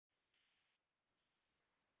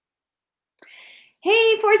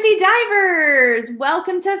Hey, 4C Divers!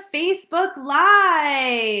 Welcome to Facebook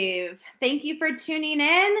Live. Thank you for tuning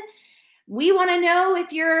in. We want to know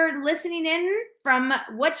if you're listening in from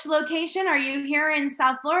which location. Are you here in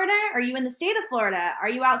South Florida? Are you in the state of Florida? Are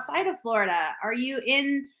you outside of Florida? Are you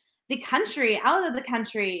in the country, out of the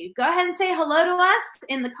country? Go ahead and say hello to us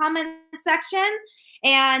in the comment section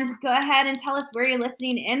and go ahead and tell us where you're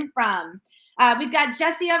listening in from. We've got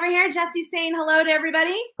Jesse over here. Jesse's saying hello to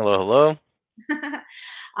everybody. Hello, hello.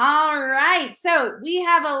 All right, so we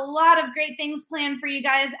have a lot of great things planned for you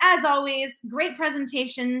guys. As always, great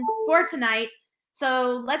presentation for tonight.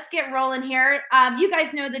 So let's get rolling here. You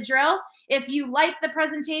guys know the drill. If you like the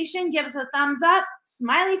presentation, give us a thumbs up,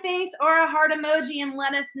 smiley face, or a heart emoji and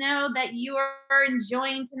let us know that you are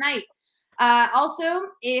enjoying tonight. Also,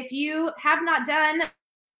 if you have not done, make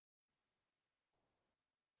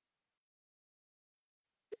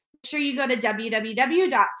sure you go to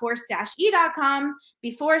www.force-e.com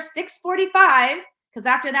before 6:45, because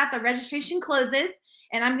after that, the registration closes.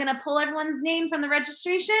 And I'm going to pull everyone's name from the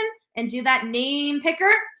registration and do that name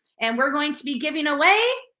picker. And we're going to be giving away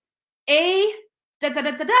a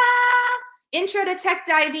Intro to Tech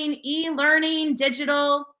Diving e-learning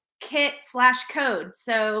digital kit / code.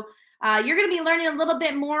 So you're going to be learning a little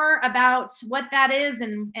bit more about what that is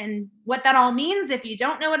and what that all means if you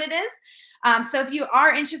don't know what it is. So if you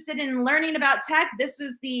are interested in learning about tech, this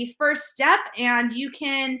is the first step, and you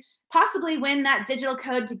can possibly win that digital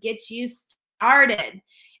code to get you started.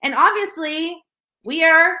 And obviously, we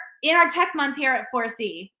are in our tech month here at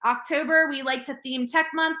 4C. October, we like to theme tech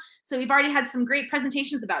month. So we've already had some great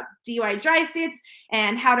presentations about DUI dry suits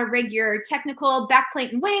and how to rig your technical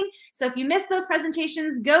backplate and wing. So if you missed those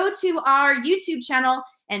presentations, go to our YouTube channel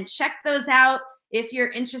and check those out if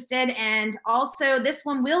you're interested. And also this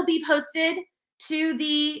one will be posted to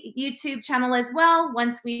the YouTube channel as well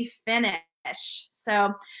once we finish.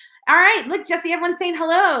 So, all right, look, Jesse, everyone's saying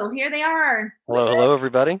hello. Here they are. Hello, hello,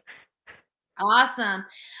 everybody. Awesome.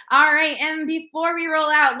 All right, and before we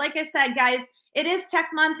roll out, like I said, guys, it is Tech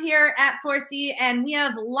Month here at 4C, and we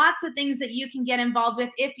have lots of things that you can get involved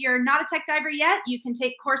with. If you're not a tech diver yet, you can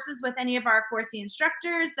take courses with any of our 4C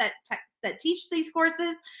instructors that teach these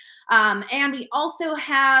courses. And we also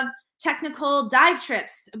have technical dive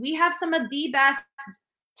trips. We have some of the best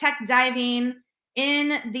tech diving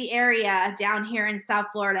in the area down here in South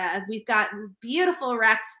Florida. We've got beautiful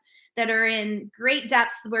wrecks that are in great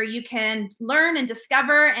depths where you can learn and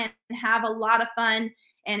discover and have a lot of fun.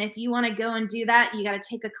 And if you want to go and do that, you got to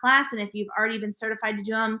take a class. And if you've already been certified to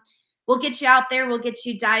do them, we'll get you out there. We'll get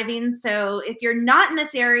you diving. So if you're not in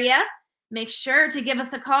this area, make sure to give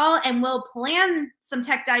us a call and we'll plan some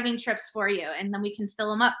tech diving trips for you. And then we can fill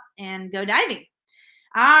them up and go diving.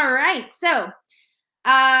 All right. So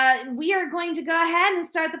we are going to go ahead and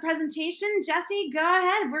start the presentation. Jesse, go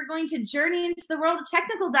ahead. We're going to journey into the world of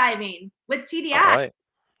technical diving with TDI. All right.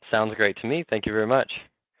 Sounds great to me. Thank you very much.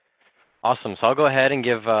 Awesome. So I'll go ahead and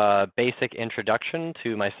give a basic introduction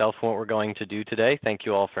to myself and what we're going to do today. Thank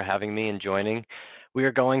you all for having me and joining. We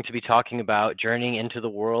are going to be talking about journeying into the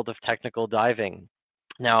world of technical diving.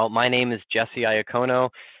 Now, my name is Jesse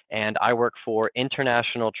Iacono, and I work for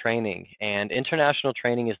International Training. And International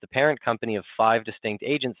Training is the parent company of 5 distinct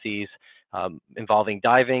agencies involving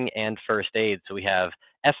diving and first aid. So we have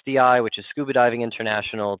SDI, which is Scuba Diving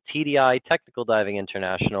International, TDI, Technical Diving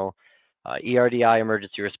International, ERDI,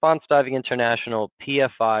 Emergency Response Diving International,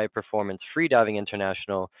 PFI, Performance Free Diving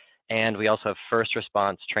International, and we also have First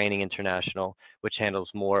Response Training International, which handles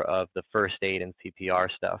more of the first aid and CPR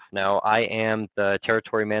stuff. Now, I am the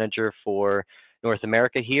territory manager for North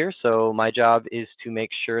America here, so my job is to make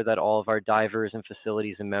sure that all of our divers and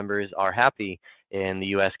facilities and members are happy in the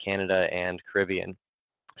US, Canada, and Caribbean.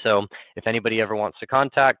 So if anybody ever wants to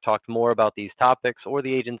talk more about these topics or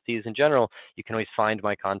the agencies in general, you can always find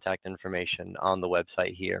my contact information on the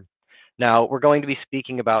website here. Now, we're going to be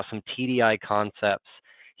speaking about some TDI concepts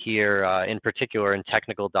here, in particular in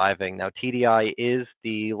technical diving. Now, TDI is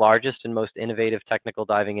the largest and most innovative technical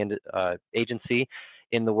diving agency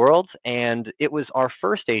in the world, and it was our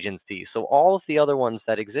first agency. So all of the other ones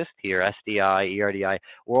that exist here, SDI, ERDI,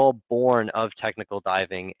 were all born of technical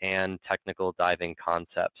diving and technical diving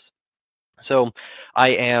concepts. So I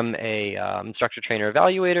am a instructor, trainer,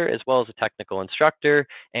 evaluator, as well as a technical instructor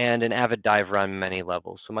and an avid diver on many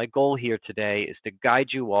levels. So my goal here today is to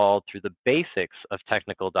guide you all through the basics of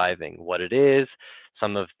technical diving, what it is,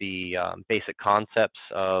 some of the basic concepts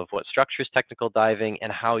of what structures technical diving,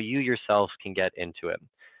 and how you yourselves can get into it.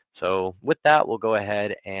 So with that, we'll go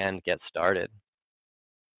ahead and get started.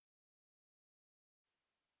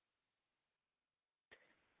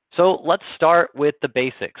 So let's start with the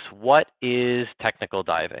basics. What is technical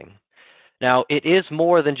diving? Now, it is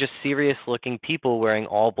more than just serious-looking people wearing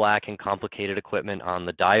all black and complicated equipment on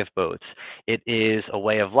the dive boats. It is a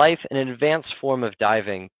way of life and an advanced form of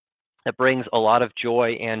diving that brings a lot of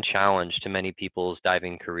joy and challenge to many people's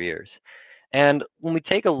diving careers. And when we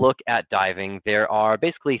take a look at diving, there are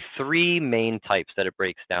basically three main types that it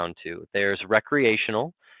breaks down to. There's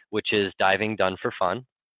recreational, which is diving done for fun.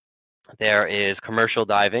 There is commercial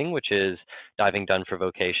diving, which is diving done for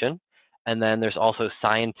vocation. And then there's also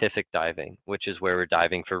scientific diving, which is where we're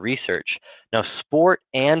diving for research. Now, sport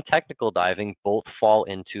and technical diving both fall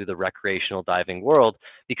into the recreational diving world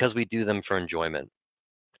because we do them for enjoyment.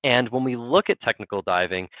 And when we look at technical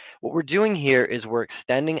diving, what we're doing here is we're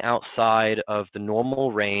extending outside of the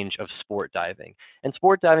normal range of sport diving. And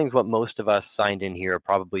sport diving is what most of us signed in here are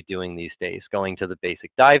probably doing these days, going to the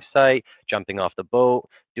basic dive site, jumping off the boat,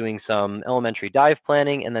 doing some elementary dive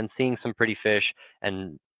planning, and then seeing some pretty fish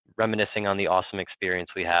and reminiscing on the awesome experience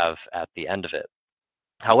we have at the end of it.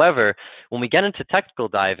 However, when we get into technical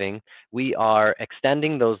diving, we are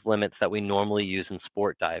extending those limits that we normally use in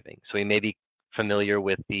sport diving. So we may be familiar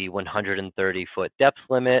with the 130-foot depth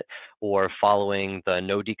limit or following the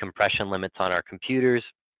no decompression limits on our computers.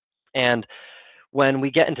 And when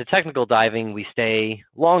we get into technical diving, we stay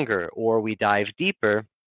longer or we dive deeper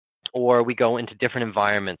or we go into different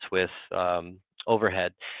environments with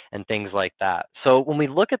overhead and things like that. So when we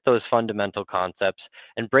look at those fundamental concepts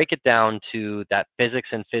and break it down to that physics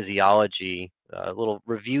and physiology, a little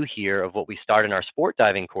review here of what we start in our sport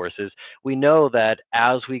diving courses, we know that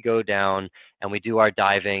as we go down and we do our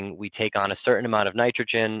diving, we take on a certain amount of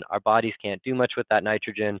nitrogen, our bodies can't do much with that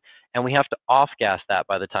nitrogen, and we have to off-gas that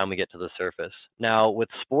by the time we get to the surface. Now, with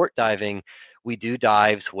sport diving, we do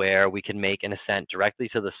dives where we can make an ascent directly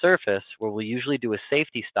to the surface, where we'll usually do a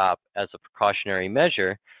safety stop as a precautionary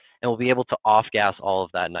measure, and we'll be able to off-gas all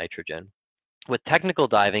of that nitrogen. With technical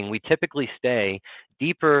diving, we typically stay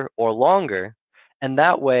deeper or longer, and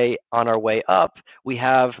that way, on our way up, we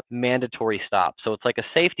have mandatory stops. So it's like a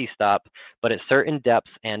safety stop, but at certain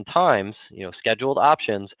depths and times, scheduled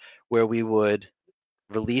options, where we would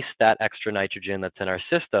release that extra nitrogen that's in our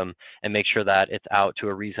system and make sure that it's out to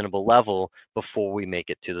a reasonable level before we make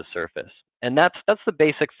it to the surface. And that's the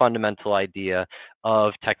basic fundamental idea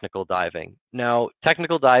of technical diving. Now,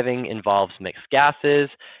 technical diving involves mixed gases,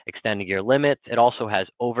 extending your limits. It also has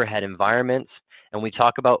overhead environments. And when we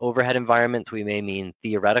talk about overhead environments, we may mean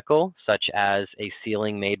theoretical, such as a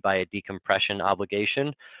ceiling made by a decompression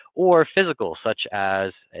obligation, or physical, such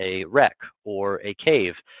as a wreck or a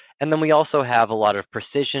cave. And then we also have a lot of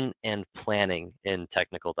precision and planning in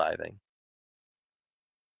technical diving.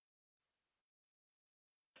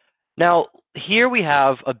 Now, here we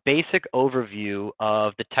have a basic overview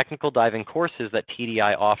of the technical diving courses that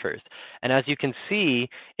TDI offers. And as you can see,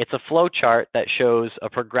 it's a flow chart that shows a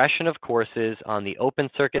progression of courses on the open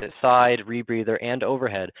circuit side, rebreather, and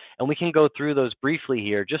overhead. And we can go through those briefly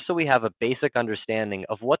here just so we have a basic understanding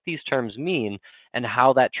of what these terms mean and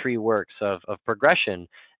how that tree works of progression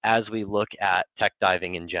as we look at tech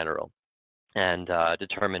diving in general and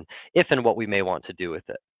determine if and what we may want to do with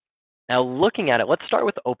it. Now, looking at it, let's start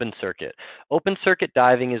with open circuit. Open circuit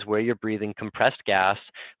diving is where you're breathing compressed gas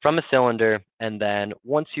from a cylinder, and then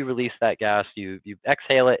once you release that gas, you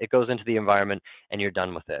exhale it, it goes into the environment, and you're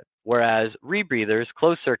done with it. Whereas rebreathers,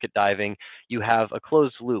 closed circuit diving, you have a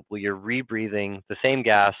closed loop where you're rebreathing the same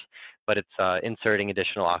gas, but it's inserting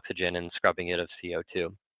additional oxygen and scrubbing it of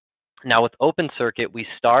CO2. Now with open circuit, we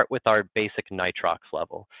start with our basic nitrox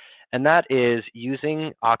level, and that is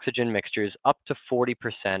using oxygen mixtures up to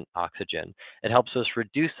 40% oxygen. It helps us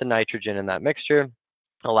reduce the nitrogen in that mixture,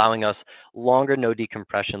 allowing us longer no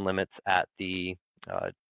decompression limits at the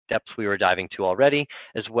depths we were diving to already,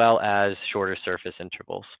 as well as shorter surface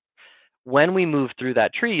intervals. When we move through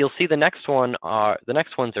that tree, you'll see the next ones are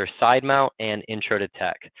side mount and intro to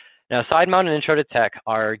tech. Now, side mount and intro to tech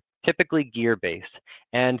are typically gear based,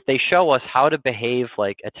 and they show us how to behave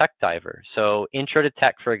like a tech diver. So intro to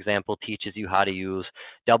tech, for example, teaches you how to use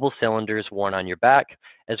double cylinders worn on your back,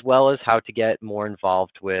 as well as how to get more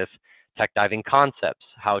involved with tech diving concepts,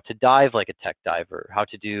 how to dive like a tech diver, how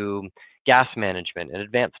to do gas management and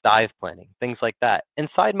advanced dive planning, things like that. And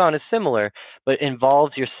side mount is similar, but it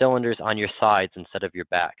involves your cylinders on your sides instead of your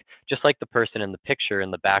back, just like the person in the picture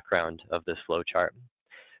in the background of this flow chart.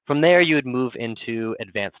 From there, you would move into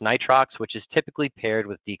advanced nitrox, which is typically paired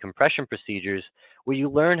with decompression procedures, where you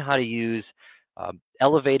learn how to use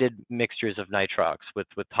elevated mixtures of nitrox with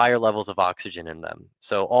higher levels of oxygen in them.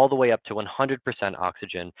 So all the way up to 100%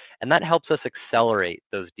 oxygen. And that helps us accelerate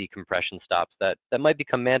those decompression stops that might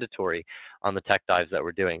become mandatory on the tech dives that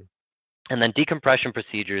we're doing. And then decompression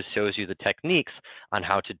procedures shows you the techniques on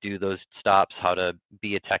how to do those stops, how to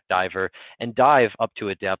be a tech diver, and dive up to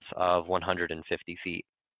a depth of 150 feet.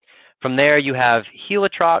 From there, you have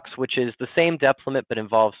helitrox, which is the same depth limit but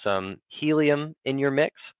involves some helium in your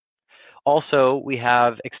mix. Also, we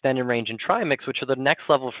have extended range and trimix, which are the next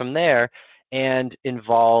level from there and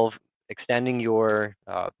involve extending your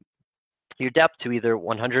depth to either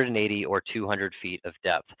 180 or 200 feet of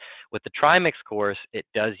depth. With the trimix course, it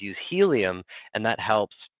does use helium, and that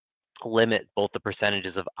helps limit both the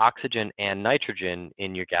percentages of oxygen and nitrogen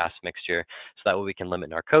in your gas mixture, so that way we can limit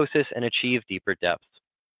narcosis and achieve deeper depths.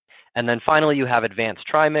 And then finally, you have advanced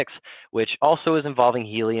trimix, which also is involving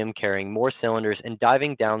helium, carrying more cylinders and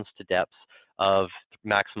diving down to depths of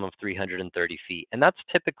maximum of 330 feet. And that's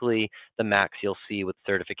typically the max you'll see with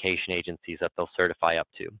certification agencies that they'll certify up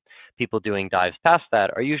to. People doing dives past that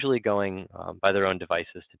are usually going by their own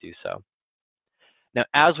devices to do so. Now,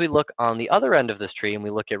 as we look on the other end of this tree and we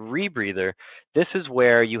look at rebreather, this is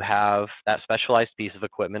where you have that specialized piece of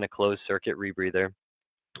equipment, a closed circuit rebreather,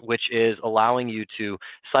 which is allowing you to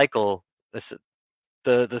cycle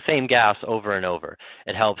the same gas over and over.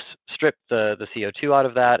 It helps strip the CO2 out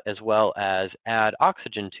of that as well as add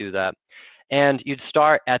oxygen to that. And you'd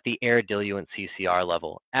start at the air diluent CCR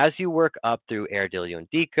level. As you work up through air diluent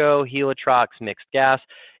deco, helitrox, mixed gas,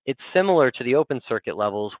 it's similar to the open circuit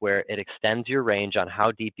levels where it extends your range on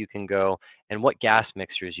how deep you can go and what gas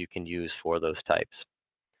mixtures you can use for those types.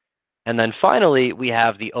 And then finally, we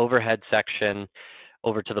have the overhead section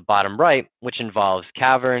over to the bottom right, which involves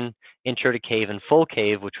cavern, intro to cave, and full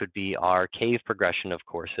cave, which would be our cave progression of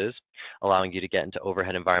courses, allowing you to get into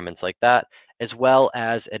overhead environments like that, as well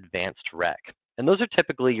as advanced rec. And those are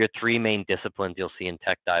typically your three main disciplines you'll see in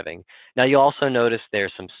tech diving. Now, you'll also notice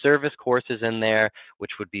there's some service courses in there,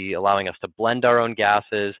 which would be allowing us to blend our own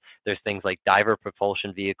gases. There's things like diver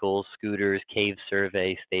propulsion vehicles, scooters, cave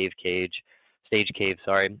survey, stage cave,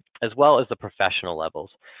 as well as the professional levels.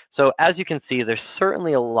 So as you can see, there's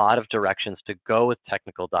certainly a lot of directions to go with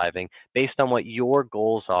technical diving based on what your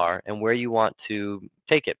goals are and where you want to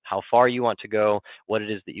take it, how far you want to go, what it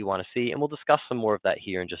is that you want to see, and we'll discuss some more of that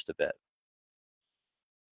here in just a bit.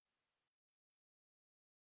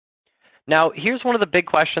 Now, here's one of the big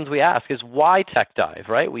questions we ask is why tech dive,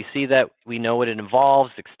 right? We see that we know what it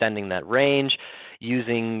involves, extending that range,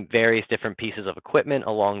 using various different pieces of equipment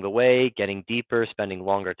along the way, getting deeper, spending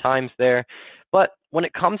longer times there. But when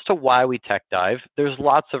it comes to why we tech dive, there's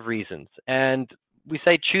lots of reasons. And we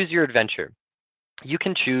say choose your adventure. You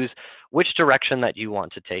can choose which direction that you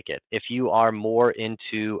want to take it. If you are more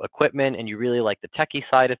into equipment and you really like the techie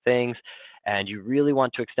side of things, and you really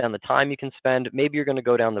want to extend the time you can spend, maybe you're going to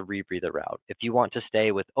go down the rebreather route. If you want to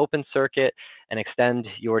stay with open circuit and extend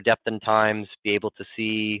your depth and times, be able to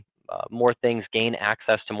see more things, gain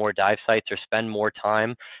access to more dive sites, or spend more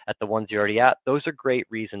time at the ones you're already at, those are great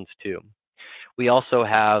reasons too. We also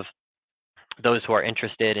have those who are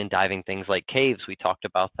interested in diving things like caves. We talked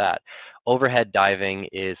about that. Overhead diving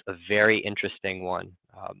is a very interesting one.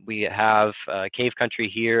 We have cave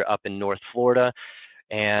country here up in North Florida,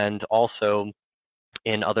 and also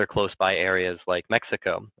in other close by areas like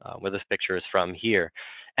Mexico, where this picture is from here.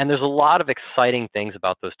 And there's a lot of exciting things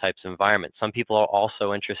about those types of environments. Some people are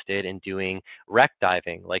also interested in doing wreck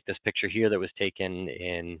diving, like this picture here that was taken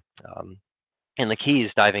in the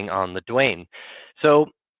Keys diving on the Duane. So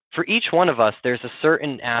for each one of us, there's a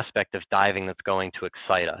certain aspect of diving that's going to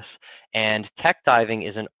excite us. And tech diving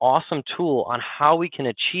is an awesome tool on how we can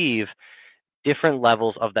achieve different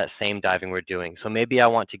levels of that same diving we're doing. So maybe I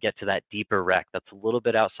want to get to that deeper wreck that's a little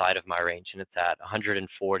bit outside of my range and it's at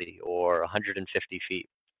 140 or 150 feet.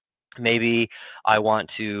 Maybe I want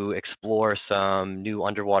to explore some new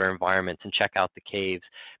underwater environments and check out the caves.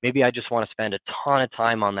 Maybe I just want to spend a ton of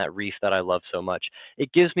time on that reef that I love so much.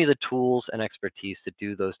 It gives me the tools and expertise to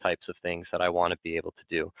do those types of things that I want to be able to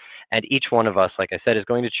do. And each one of us, like I said, is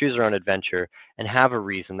going to choose our own adventure and have a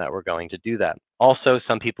reason that we're going to do that. Also,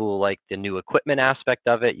 some people will like the new equipment aspect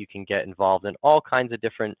of it. You can get involved in all kinds of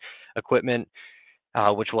different equipment,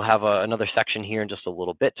 which we'll have another section here in just a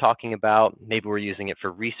little bit talking about. Maybe we're using it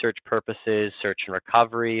for research purposes, search and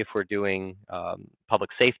recovery, if we're doing public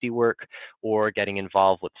safety work, or getting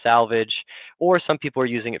involved with salvage, or some people are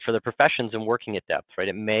using it for their professions and working at depth, right?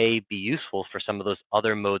 It may be useful for some of those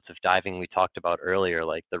other modes of diving we talked about earlier,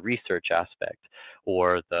 like the research aspect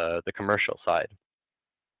or the commercial side.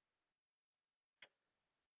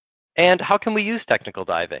 And how can we use technical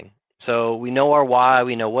diving? So we know our why,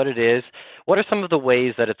 we know what it is. What are some of the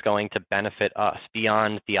ways that it's going to benefit us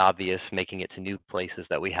beyond the obvious, making it to new places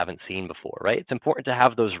that we haven't seen before, right? It's important to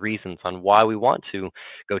have those reasons on why we want to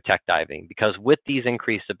go tech diving, because with these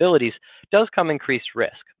increased abilities does come increased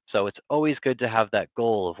risk. So it's always good to have that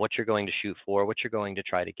goal of what you're going to shoot for, what you're going to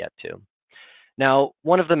try to get to. Now,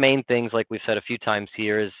 one of the main things, like we've said a few times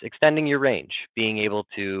here, is extending your range, being able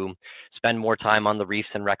to spend more time on the reefs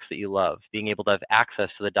and wrecks that you love, being able to have access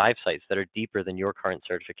to the dive sites that are deeper than your current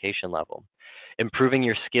certification level. Improving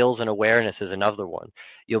your skills and awareness is another one.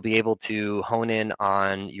 You'll be able to hone in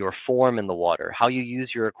on your form in the water, how you use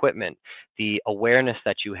your equipment, the awareness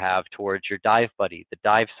that you have towards your dive buddy, the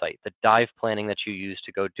dive site, the dive planning that you use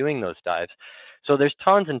to go doing those dives. So there's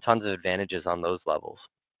tons and tons of advantages on those levels.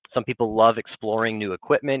 Some people love exploring new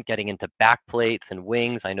equipment, getting into back plates and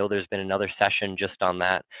wings. I know there's been another session just on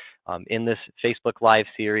that in this Facebook Live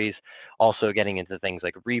series. Also getting into things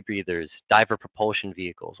like rebreathers, diver propulsion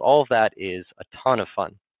vehicles. All of that is a ton of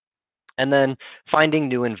fun. And then finding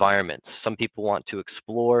new environments. Some people want to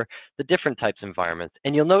explore the different types of environments.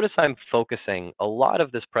 And you'll notice I'm focusing a lot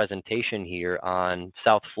of this presentation here on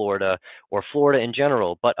South Florida or Florida in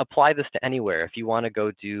general, but apply this to anywhere. If you want to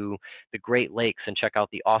go do the Great Lakes and check out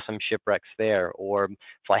the awesome shipwrecks there, or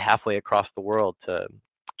fly halfway across the world to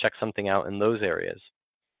check something out in those areas.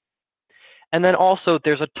 And then also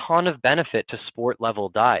there's a ton of benefit to sport level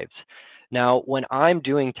dives. Now, when I'm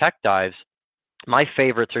doing tech dives, my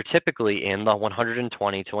favorites are typically in the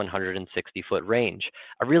 120 to 160 foot range.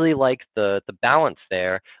 I really like the balance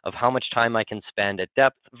there of how much time I can spend at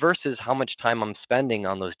depth versus how much time I'm spending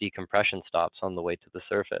on those decompression stops on the way to the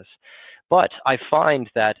surface. But I find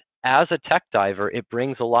that as a tech diver, it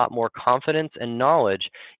brings a lot more confidence and knowledge,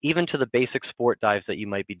 even to the basic sport dives that you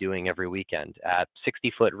might be doing every weekend at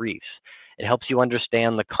 60-foot reefs. It helps you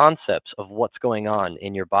understand the concepts of what's going on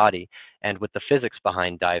in your body and with the physics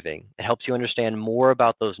behind diving. It helps you understand more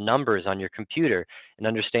about those numbers on your computer and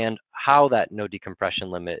understand how that no decompression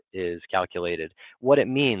limit is calculated, what it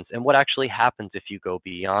means, and what actually happens if you go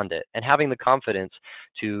beyond it. And having the confidence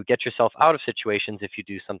to get yourself out of situations if you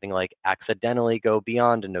do something like accidentally go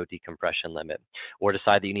beyond a no decompression limit or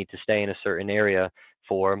decide that you need to stay in a certain area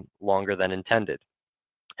for longer than intended.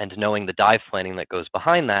 And knowing the dive planning that goes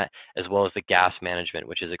behind that, as well as the gas management,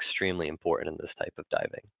 which is extremely important in this type of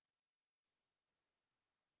diving.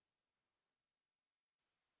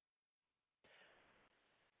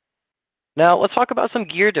 Now, let's talk about some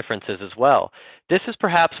gear differences as well. This is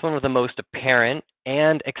perhaps one of the most apparent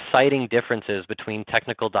and exciting differences between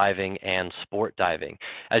technical diving and sport diving.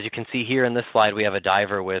 As you can see here in this slide, we have a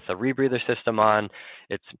diver with a rebreather system on.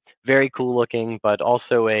 It's very cool looking, but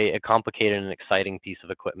also a complicated and exciting piece of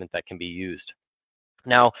equipment that can be used.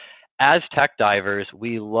 Now, as tech divers,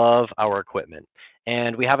 we love our equipment.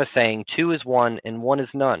 And we have a saying, two is one and one is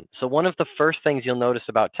none. So one of the first things you'll notice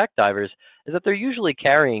about tech divers is that they're usually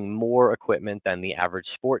carrying more equipment than the average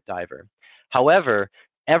sport diver. However,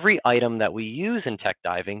 every item that we use in tech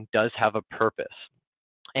diving does have a purpose.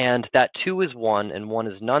 And that two is one and one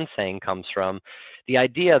is none saying comes from the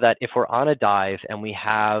idea that if we're on a dive and we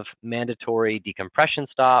have mandatory decompression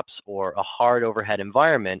stops or a hard overhead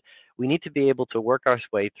environment, we need to be able to work our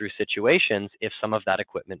way through situations if some of that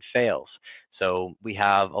equipment fails. So we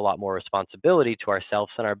have a lot more responsibility to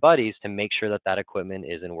ourselves and our buddies to make sure that that equipment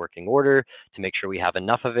is in working order, to make sure we have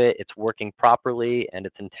enough of it, it's working properly, and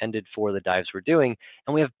it's intended for the dives we're doing,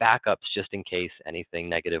 and we have backups just in case anything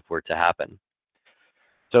negative were to happen.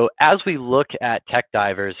 So as we look at tech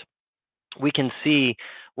divers, we can see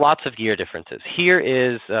lots of gear differences. Here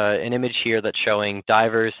is an image here that's showing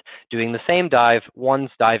divers doing the same dive. One's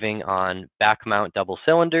diving on back mount double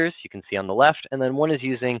cylinders, you can see on the left, and then one is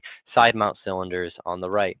using side mount cylinders on the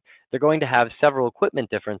right. They're going to have several equipment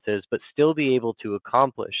differences, but still be able to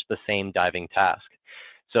accomplish the same diving task.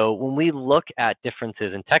 So when we look at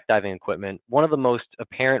differences in tech diving equipment, one of the most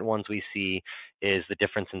apparent ones we see is the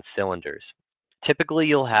difference in cylinders. Typically,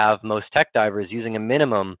 you'll have most tech divers using a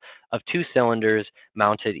minimum of 2 cylinders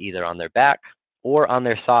mounted either on their back or on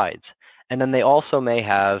their sides. And then they also may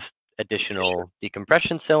have additional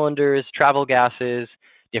decompression cylinders, travel gases,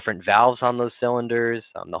 different valves on those cylinders.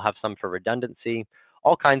 They'll have some for redundancy,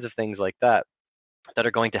 all kinds of things like that that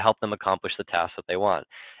are going to help them accomplish the task that they want.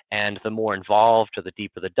 And the more involved or the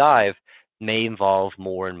deeper the dive may involve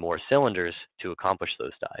more and more cylinders to accomplish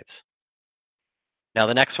those dives. Now,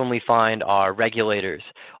 the next one we find are regulators.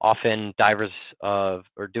 Often divers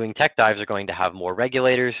or doing tech dives are going to have more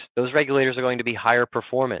regulators. Those regulators are going to be higher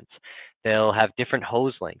performance. They'll have different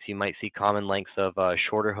hose lengths. You might see common lengths of a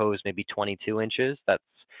shorter hose, maybe 22 inches. That's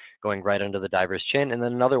going right under the diver's chin, and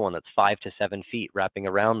then another one that's 5 to 7 feet wrapping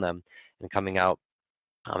around them and coming out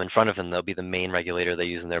in front of them. They'll be the main regulator they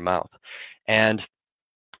use in their mouth. And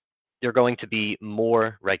there are going to be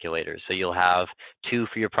more regulators. So you'll have 2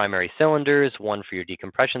 for your primary cylinders, 1 for your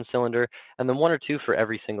decompression cylinder, and then 1 or 2 for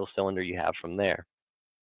every single cylinder you have from there.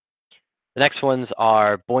 The next ones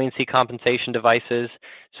are buoyancy compensation devices.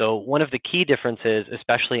 So one of the key differences,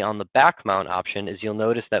 especially on the back mount option, is you'll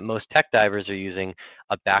notice that most tech divers are using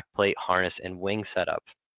a backplate harness and wing setup.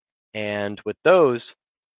 And with those,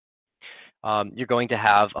 you're going to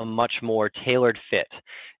have a much more tailored fit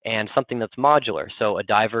and something that's modular. So a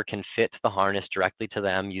diver can fit the harness directly to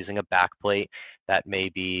them using a backplate that may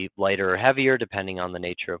be lighter or heavier depending on the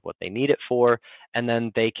nature of what they need it for. And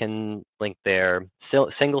then they can link their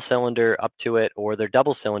single cylinder up to it or their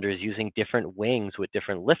double cylinders using different wings with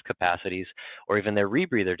different lift capacities, or even their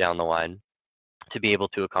rebreather down the line to be able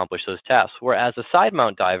to accomplish those tasks. Whereas a side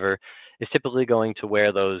mount diver is typically going to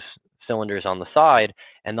wear those cylinders on the side,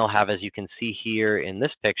 and they'll have, as you can see here in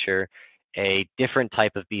this picture, a different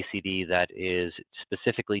type of BCD that is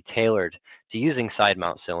specifically tailored to using side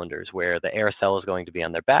mount cylinders, where the air cell is going to be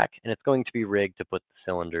on their back and it's going to be rigged to put the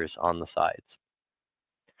cylinders on the sides.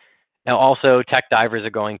 Now also, tech divers are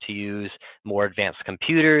going to use more advanced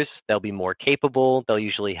computers. They'll be more capable. They'll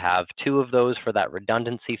usually have 2 of those for that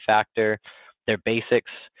redundancy factor. Their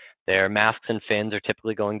basics, their masks and fins are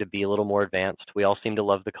typically going to be a little more advanced. We all seem to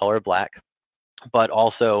love the color black, but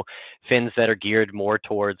also fins that are geared more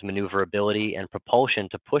towards maneuverability and propulsion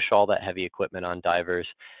to push all that heavy equipment on divers.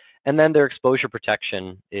 And then their exposure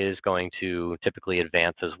protection is going to typically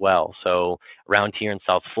advance as well. So around here in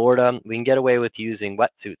South Florida, we can get away with using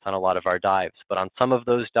wetsuits on a lot of our dives. But on some of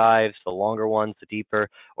those dives, the longer ones, the deeper,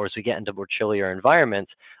 or as we get into more chillier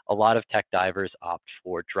environments, a lot of tech divers opt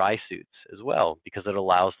for dry suits as well, because it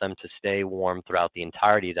allows them to stay warm throughout the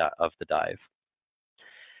entirety of the dive.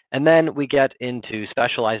 And then we get into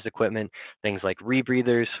specialized equipment, things like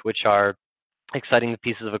rebreathers, which are exciting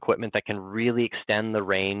pieces of equipment that can really extend the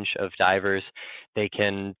range of divers. They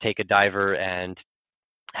can take a diver and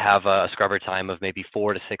have a scrubber time of maybe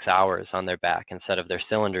 4 to 6 hours on their back instead of their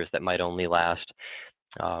cylinders that might only last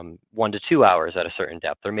 1 to 2 hours at a certain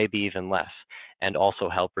depth, or maybe even less, and also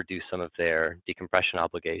help reduce some of their decompression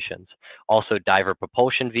obligations. Also, diver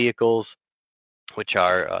propulsion vehicles, which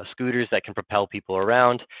are scooters that can propel people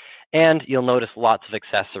around. And you'll notice lots of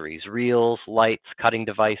accessories: reels, lights, cutting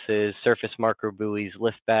devices, surface marker buoys,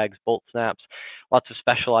 lift bags, bolt snaps, lots of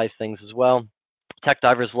specialized things as well. Tech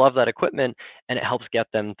divers love that equipment, and it helps get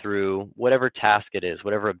them through whatever task it is,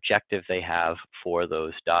 whatever objective they have for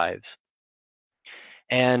those dives.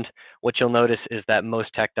 And what you'll notice is that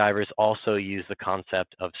most tech divers also use the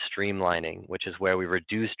concept of streamlining, which is where we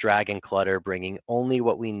reduce drag and clutter, bringing only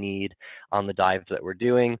what we need on the dives that we're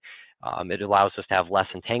doing. It allows us to have less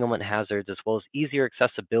entanglement hazards, as well as easier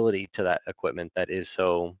accessibility to that equipment that is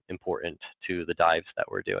so important to the dives that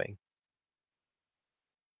we're doing.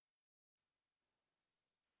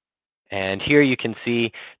 And here you can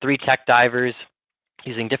see 3 tech divers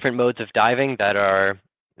using different modes of diving that are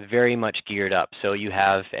very much geared up. So you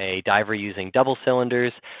have a diver using double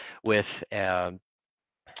cylinders with a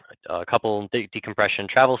couple decompression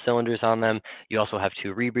travel cylinders on them. You also have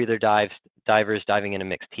 2 rebreather divers diving in a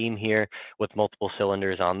mixed team here with multiple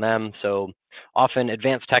cylinders on them. So often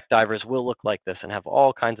advanced tech divers will look like this and have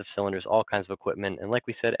all kinds of cylinders, all kinds of equipment. And like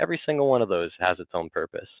we said, every single one of those has its own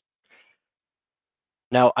purpose.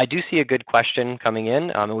 Now, I do see a good question coming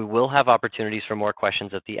in, and we will have opportunities for more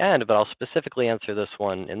questions at the end, but I'll specifically answer this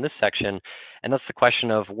one in this section, and that's the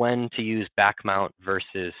question of when to use back mount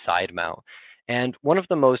versus side mount. And one of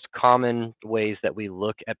the most common ways that we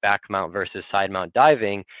look at back mount versus side mount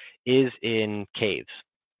diving is in caves,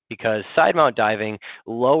 because side mount diving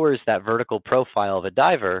lowers that vertical profile of a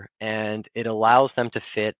diver, and it allows them to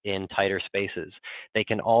fit in tighter spaces. They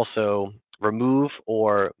can also remove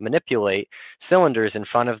or manipulate cylinders in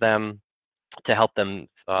front of them to help them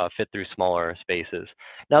fit through smaller spaces.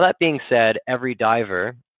 Now, that being said, every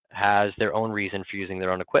diver has their own reason for using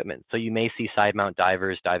their own equipment. So you may see side mount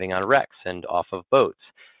divers diving on wrecks and off of boats.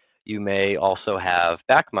 You may also have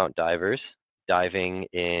back mount divers diving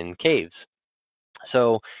in caves.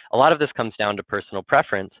 So a lot of this comes down to personal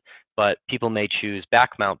preference, but people may choose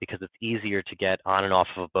back mount because it's easier to get on and off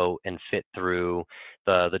of a boat and fit through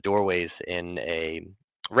the doorways in a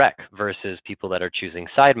wreck versus people that are choosing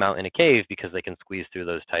side mount in a cave because they can squeeze through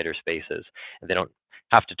those tighter spaces and they don't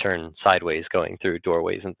have to turn sideways going through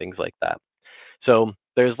doorways and things like that. So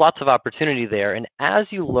there's lots of opportunity there. And as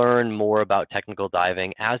you learn more about technical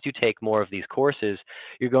diving, as you take more of these courses,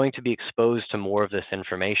 you're going to be exposed to more of this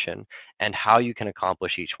information and how you can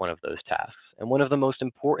accomplish each one of those tasks. And one of the most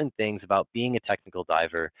important things about being a technical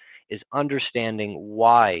diver is understanding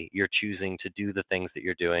why you're choosing to do the things that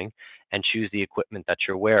you're doing and choose the equipment that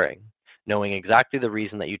you're wearing, knowing exactly the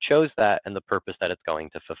reason that you chose that and the purpose that it's going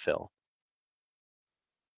to fulfill.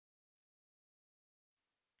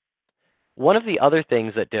 One of the other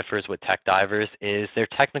things that differs with tech divers is their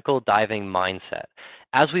technical diving mindset.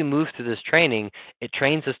 As we move through this training, it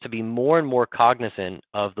trains us to be more and more cognizant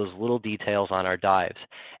of those little details on our dives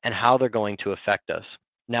and how they're going to affect us.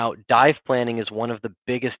 Now, dive planning is one of the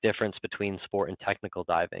biggest difference between sport and technical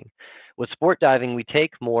diving. With sport diving, we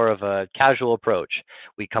take more of a casual approach.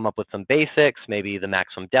 We come up with some basics, maybe the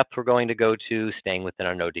maximum depth we're going to go to, staying within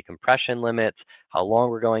our no decompression limits, how long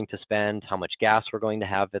we're going to spend, how much gas we're going to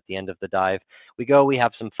have at the end of the dive. We go, we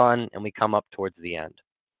have some fun, and we come up towards the end.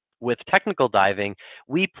 With technical diving,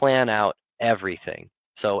 we plan out everything.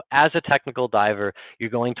 So as a technical diver,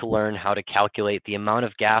 you're going to learn how to calculate the amount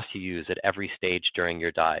of gas you use at every stage during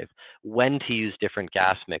your dive, when to use different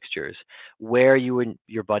gas mixtures, where you and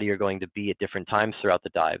your buddy are going to be at different times throughout the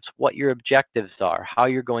dives, what your objectives are, how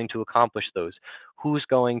you're going to accomplish those, who's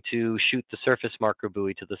going to shoot the surface marker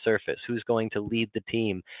buoy to the surface, who's going to lead the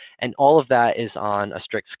team. And all of that is on a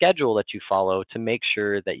strict schedule that you follow to make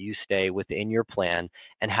sure that you stay within your plan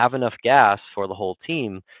and have enough gas for the whole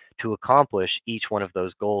team to accomplish each one of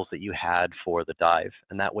those goals that you had for the dive.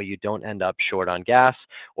 And that way you don't end up short on gas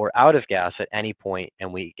or out of gas at any point,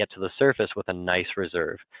 and we get to the surface with a nice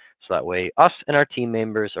reserve. So that way us and our team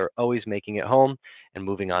members are always making it home and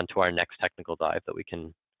moving on to our next technical dive that we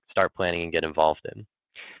can start planning and get involved in.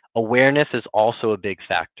 Awareness is also a big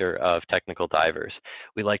factor of technical divers.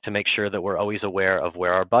 We like to make sure that we're always aware of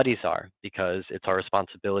where our buddies are because it's our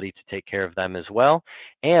responsibility to take care of them as well.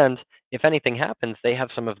 And if anything happens, they have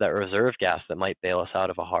some of that reserve gas that might bail us out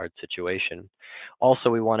of a hard situation. Also,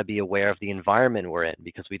 we want to be aware of the environment we're in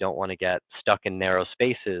because we don't want to get stuck in narrow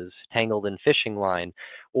spaces, tangled in fishing line,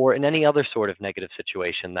 or in any other sort of negative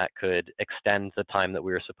situation that could extend the time that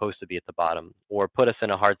we were supposed to be at the bottom, or put us in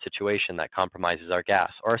a hard situation that compromises our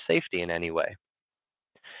gas or our safety in any way.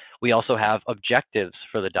 We also have objectives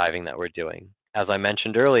for the diving that we're doing. As I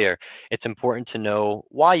mentioned earlier, it's important to know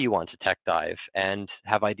why you want to tech dive and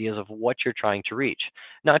have ideas of what you're trying to reach,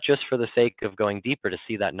 not just for the sake of going deeper to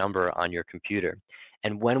see that number on your computer.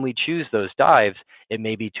 And when we choose those dives, it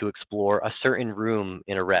may be to explore a certain room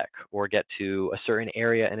in a wreck, or get to a certain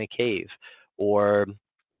area in a cave, or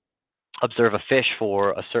observe a fish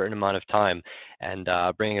for a certain amount of time, and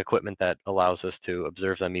bring equipment that allows us to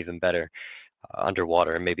observe them even better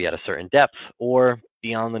underwater, and maybe at a certain depth, or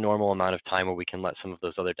beyond the normal amount of time where we can let some of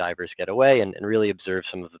those other divers get away and really observe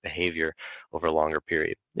some of the behavior over a longer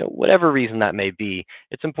period. Whatever reason that may be,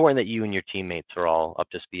 it's important that you and your teammates are all up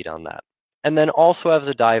to speed on that. And then also as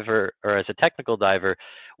a diver, or as a technical diver,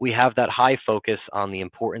 we have that high focus on the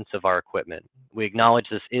importance of our equipment. We acknowledge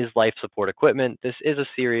this is life support equipment. This is a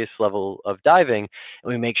serious level of diving,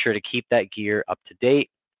 and we make sure to keep that gear up to date,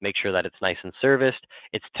 make sure that it's nice and serviced,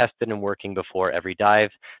 it's tested and working before every dive,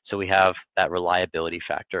 so we have that reliability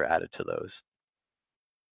factor added to those.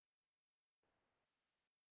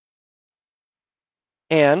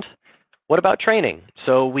 And what about training?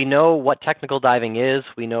 So we know what technical diving is.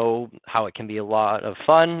 We know how it can be a lot of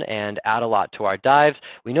fun and add a lot to our dives.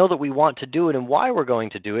 We know that we want to do it and why we're going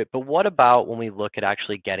to do it, but what about when we look at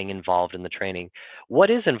actually getting involved in the training? What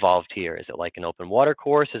is involved here? Is it like an open water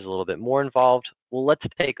course? Is it a little bit more involved? Well, let's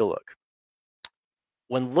take a look.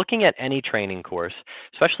 When looking at any training course,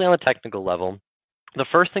 especially on the technical level, the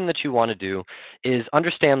first thing that you want to do is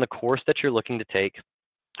understand the course that you're looking to take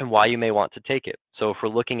and why you may want to take it. So if we're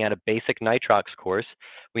looking at a basic nitrox course,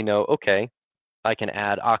 we know, okay, I can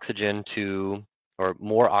add oxygen to, or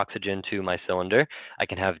more oxygen to my cylinder. I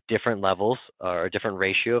can have different levels or a different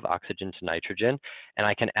ratio of oxygen to nitrogen, and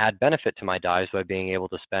I can add benefit to my dives by being able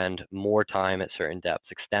to spend more time at certain depths,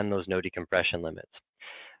 extend those no decompression limits.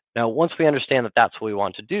 Now, once we understand that that's what we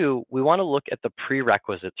want to do, we want to look at the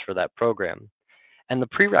prerequisites for that program. And the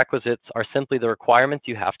prerequisites are simply the requirements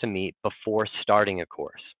you have to meet before starting a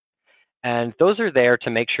course. And those are there to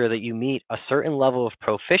make sure that you meet a certain level of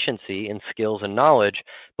proficiency in skills and knowledge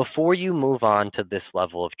before you move on to this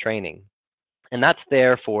level of training. And that's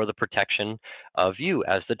there for the protection of you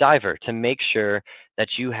as the diver, to make sure that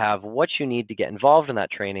you have what you need to get involved in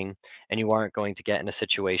that training and you aren't going to get in a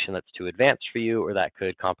situation that's too advanced for you or that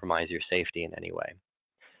could compromise your safety in any way.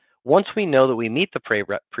 Once we know that we meet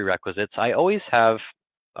the prerequisites, I always have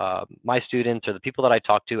my students or the people that I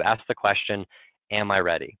talk to ask the question, am I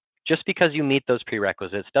ready? Just because you meet those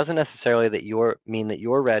prerequisites doesn't necessarily mean that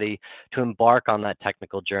you're ready to embark on that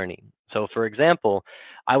technical journey. So for example,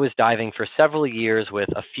 I was diving for several years with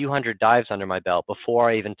a few hundred dives under my belt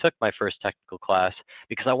before I even took my first technical class,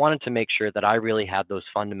 because I wanted to make sure that I really had those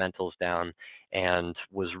fundamentals down and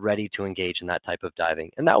was ready to engage in that type of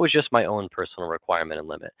diving. And that was just my own personal requirement and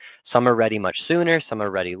limit. Some are ready much sooner, some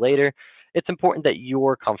are ready later. It's important that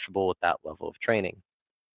you're comfortable with that level of training.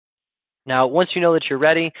 Now, once you know that you're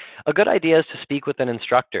ready, a good idea is to speak with an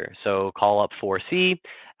instructor. So call up 4C,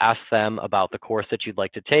 ask them about the course that you'd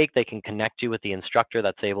like to take. They can connect you with the instructor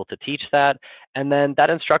that's able to teach that. And then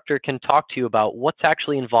that instructor can talk to you about what's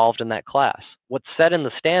actually involved in that class. What's said in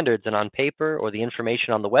the standards and on paper or the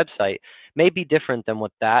information on the website may be different than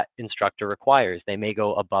what that instructor requires. They may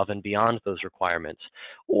go above and beyond those requirements,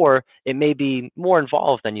 or it may be more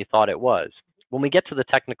involved than you thought it was. When we get to the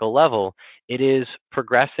technical level, it is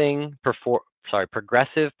progressive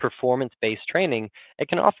performance-based training. It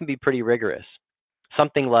can often be pretty rigorous.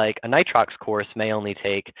 Something like a nitrox course may only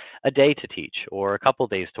take a day to teach or a couple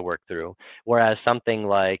days to work through, whereas something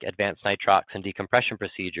like advanced nitrox and decompression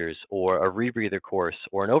procedures or a rebreather course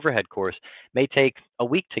or an overhead course may take a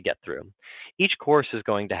week to get through. Each course is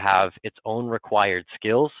going to have its own required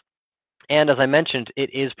skills, and as I mentioned, it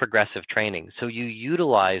is progressive training. So you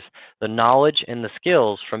utilize the knowledge and the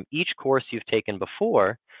skills from each course you've taken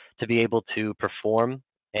before to be able to perform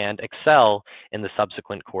and excel in the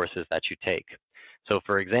subsequent courses that you take. So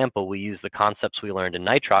for example, we use the concepts we learned in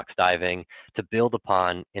nitrox diving to build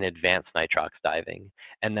upon in advanced nitrox diving.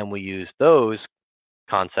 And then we use those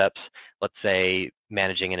concepts, let's say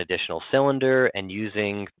managing an additional cylinder and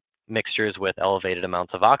using mixtures with elevated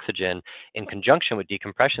amounts of oxygen in conjunction with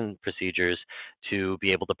decompression procedures to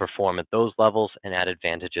be able to perform at those levels and add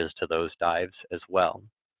advantages to those dives as well.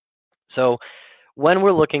 So when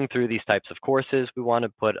we're looking through these types of courses, we want to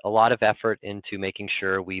put a lot of effort into making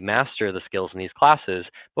sure we master the skills in these classes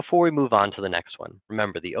before we move on to the next one.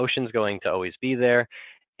 Remember, the ocean's going to always be there,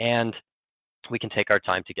 and we can take our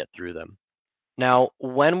time to get through them. Now,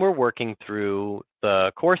 when we're working through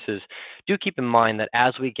the courses, do keep in mind that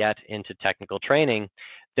as we get into technical training,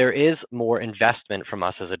 there is more investment from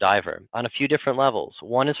us as a diver on a few different levels.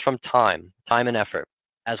 One is from time and effort.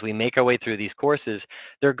 As we make our way through these courses,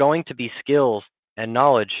 there are going to be skills and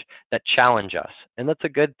knowledge that challenge us, and that's a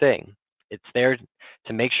good thing. It's there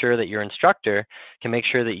to make sure that your instructor can make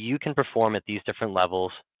sure that you can perform at these different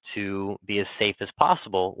levels to be as safe as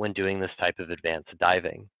possible when doing this type of advanced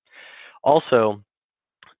diving. Also,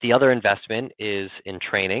 the other investment is in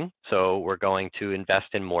training. So we're going to invest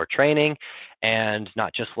in more training and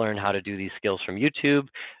not just learn how to do these skills from YouTube.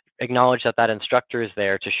 Acknowledge that that instructor is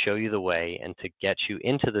there to show you the way and to get you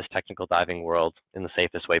into this technical diving world in the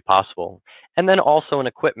safest way possible. And then also in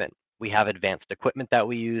equipment. We have advanced equipment that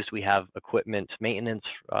we use. We have equipment maintenance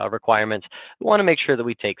requirements. We want to make sure that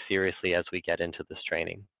we take seriously as we get into this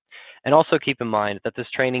training. And also keep in mind that this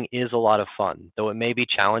training is a lot of fun. Though it may be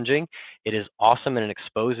challenging, it is awesome and it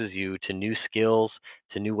exposes you to new skills,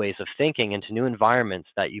 to new ways of thinking, and to new environments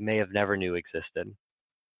that you may have never knew existed.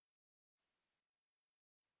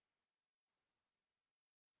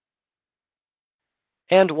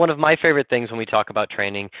 And one of my favorite things when we talk about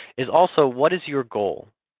training is also, what is your goal?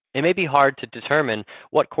 It may be hard to determine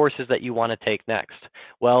what courses that you want to take next.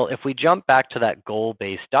 Well, if we jump back to that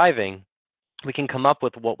goal-based diving, we can come up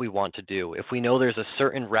with what we want to do. If we know there's a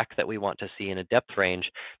certain wreck that we want to see in a depth range,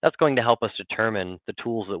 that's going to help us determine the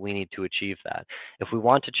tools that we need to achieve that. If we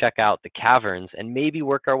want to check out the caverns and maybe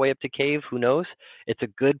work our way up to cave, who knows? It's a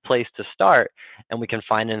good place to start, and we can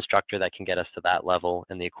find an instructor that can get us to that level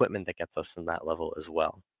and the equipment that gets us in that level as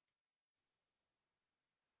well.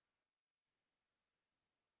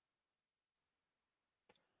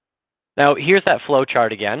 Now, here's that flow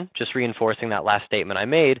chart again, just reinforcing that last statement I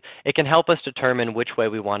made. It can help us determine which way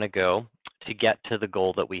we want to go to get to the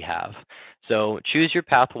goal that we have. So choose your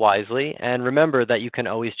path wisely, and remember that you can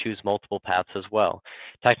always choose multiple paths as well.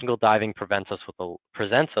 Technical diving presents us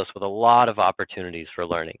with a lot of opportunities for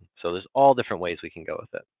learning. So there's all different ways we can go with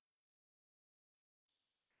it.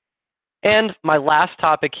 And my last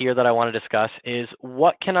topic here that I want to discuss is,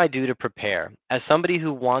 what can I do to prepare? As somebody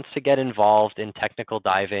who wants to get involved in technical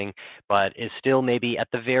diving, but is still maybe at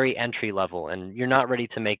the very entry level and you're not ready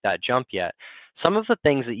to make that jump yet, some of the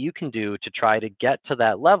things that you can do to try to get to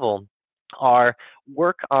that level are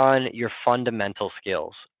work on your fundamental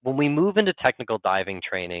skills. When we move into technical diving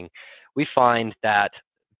training, we find that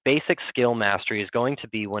basic skill mastery is going to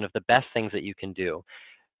be one of the best things that you can do.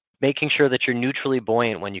 making sure that you're neutrally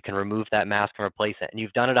buoyant when you can remove that mask and replace it. And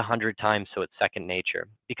you've done it 100 times, so it's second nature.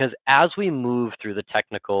 Because as we move through the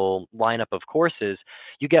technical lineup of courses,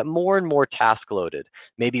 you get more and more task loaded.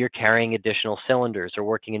 Maybe you're carrying additional cylinders or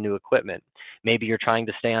working in new equipment. Maybe you're trying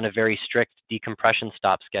to stay on a very strict decompression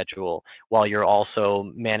stop schedule while you're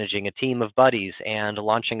also managing a team of buddies and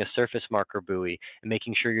launching a surface marker buoy and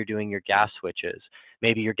making sure you're doing your gas switches.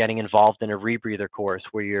 Maybe you're getting involved in a rebreather course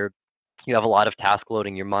where you have a lot of task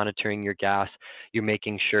loading, you're monitoring your gas, you're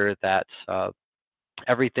making sure that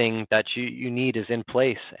everything that you need is in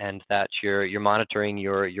place and that you're monitoring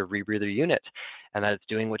your rebreather unit and that it's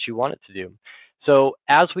doing what you want it to do. So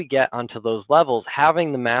as we get onto those levels,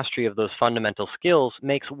 having the mastery of those fundamental skills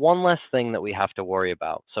makes one less thing that we have to worry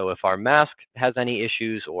about. So if our mask has any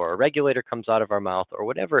issues or a regulator comes out of our mouth or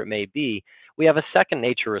whatever it may be, we have a second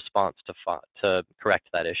nature response to correct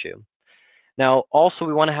that issue. Now, also,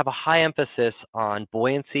 we want to have a high emphasis on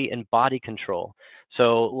buoyancy and body control.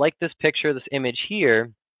 So like this picture, this image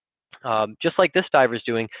here, just like this diver is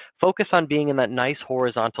doing, focus on being in that nice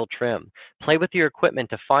horizontal trim. Play with your equipment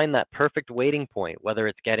to find that perfect weighting point, whether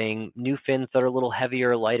it's getting new fins that are a little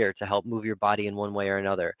heavier or lighter to help move your body in one way or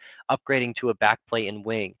another, upgrading to a backplate and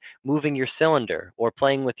wing, moving your cylinder, or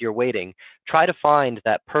playing with your weighting. Try to find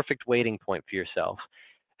that perfect weighting point for yourself.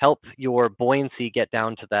 Help your buoyancy get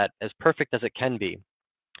down to that as perfect as it can be.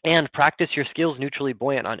 And practice your skills neutrally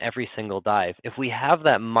buoyant on every single dive. If we have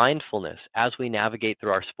that mindfulness as we navigate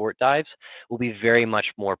through our sport dives, we'll be very much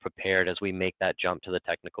more prepared as we make that jump to the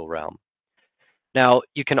technical realm. Now,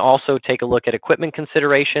 you can also take a look at equipment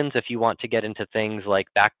considerations if you want to get into things like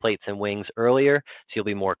backplates and wings earlier, so you'll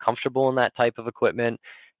be more comfortable in that type of equipment.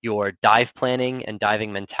 Your dive planning and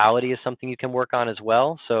diving mentality is something you can work on as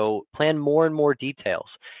well. So plan more and more details.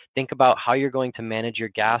 Think about how you're going to manage your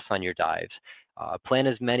gas on your dives. Plan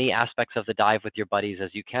as many aspects of the dive with your buddies as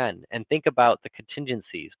you can, and think about the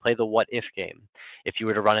contingencies. Play the what if game. If you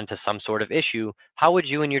were to run into some sort of issue, how would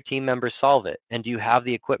you and your team members solve it? And do you have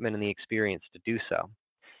the equipment and the experience to do so?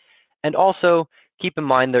 And also, keep in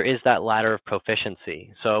mind there is that ladder of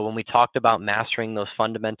proficiency. So when we talked about mastering those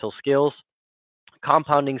fundamental skills,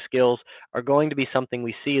 compounding skills are going to be something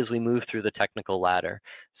we see as we move through the technical ladder.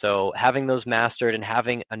 So having those mastered and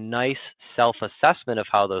having a nice self-assessment of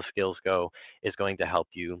how those skills go is going to help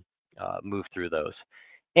you move through those.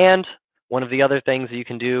 And one of the other things that you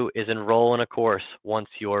can do is enroll in a course once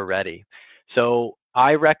you're ready. So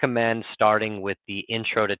I recommend starting with the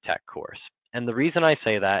Intro to Tech course. And the reason I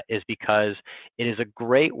say that is because it is a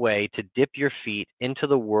great way to dip your feet into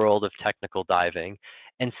the world of technical diving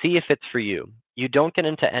and see if it's for you. You don't get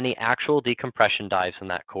into any actual decompression dives in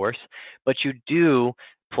that course, but you do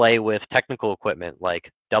play with technical equipment like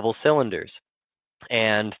double cylinders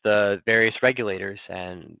and the various regulators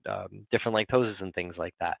and different like hoses and things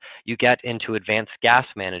like that. You get into advanced gas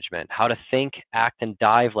management, how to think, act, and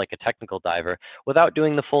dive like a technical diver without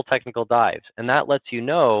doing the full technical dives. And that lets you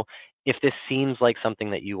know if this seems like something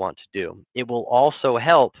that you want to do. It will also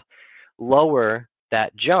help lower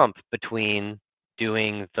that jump between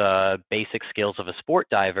doing the basic skills of a sport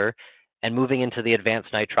diver and moving into the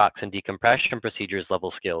advanced nitrox and decompression procedures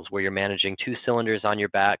level skills where you're managing 2 cylinders on your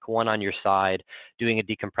back, 1 on your side, doing a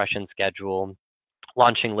decompression schedule,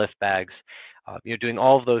 launching lift bags, you're doing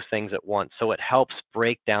all of those things at once. So it helps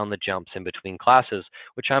break down the jumps in between classes,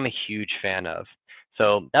 which I'm a huge fan of.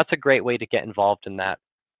 So that's a great way to get involved in that.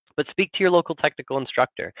 But speak to your local technical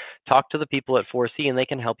instructor. Talk to the people at 4C and they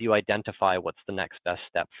can help you identify what's the next best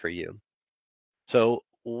step for you. So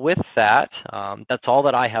with that, that's all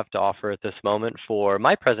that I have to offer at this moment for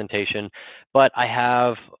my presentation, but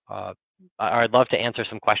I'd love to answer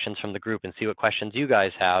some questions from the group and see what questions you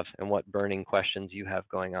guys have and what burning questions you have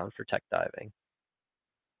going on for tech diving.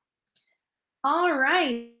 All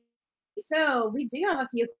right. So we do have a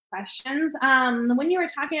few questions. When you were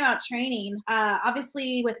talking about training,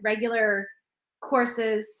 obviously with regular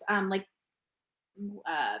courses,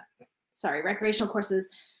 recreational courses,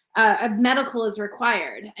 a medical is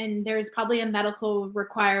required, and there's probably a medical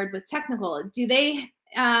required with technical. Do they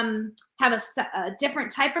have a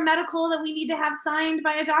different type of medical that we need to have signed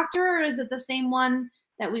by a doctor, or is it the same one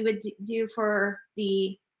that we would do for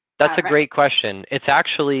the That's a great question. It's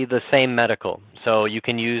actually the same medical. So you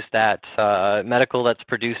can use that medical that's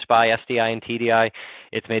produced by SDI and TDI.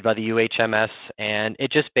 It's made by the UHMS, and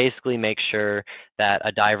it just basically makes sure that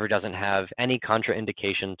a diver doesn't have any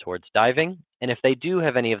contraindication towards diving. And if they do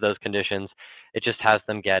have any of those conditions, it just has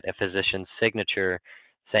them get a physician's signature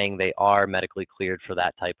saying they are medically cleared for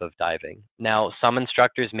that type of diving. Now, some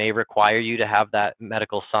instructors may require you to have that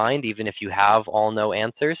medical signed, even if you have all no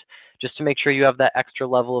answers, just to make sure you have that extra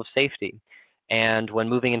level of safety. And when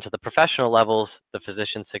moving into the professional levels, the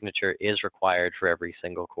physician's signature is required for every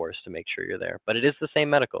single course to make sure you're there. But it is the same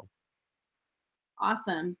medical.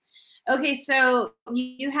 Awesome. Okay, so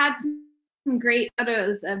you had some great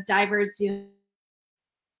photos of divers doing.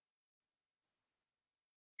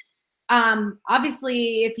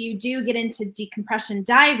 Obviously, if you do get into decompression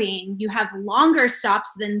diving, you have longer stops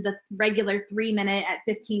than the regular 3 minute at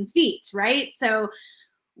 15 feet, right? So,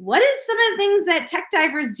 what is some of the things that tech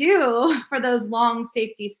divers do for those long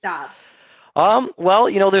safety stops? Well,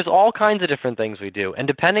 there's all kinds of different things we do, and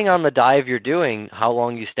depending on the dive you're doing, how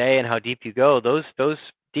long you stay and how deep you go, those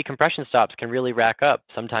decompression stops can really rack up.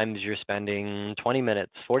 Sometimes you're spending 20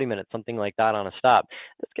 minutes, 40 minutes, something like that on a stop.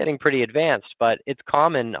 It's getting pretty advanced, but it's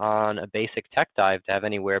common on a basic tech dive to have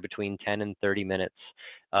anywhere between 10 and 30 minutes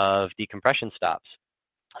of decompression stops.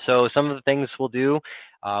 So some of the things we'll do,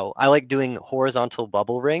 I like doing horizontal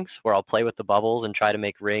bubble rings where I'll play with the bubbles and try to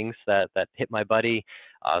make rings that hit my buddy.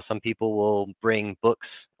 Some people will bring books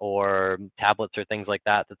or tablets or things like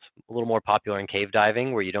that. That's a little more popular in cave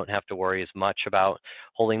diving where you don't have to worry as much about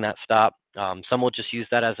holding that stop. Some will just use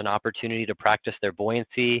that as an opportunity to practice their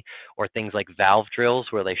buoyancy, or things like valve drills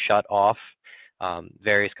where they shut off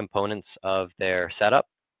various components of their setup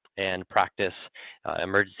and practice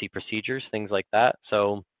emergency procedures, things like that.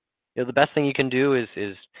 So, the best thing you can do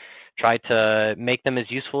is try to make them as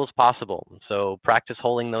useful as possible. So practice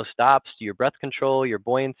holding those stops, do your breath control, your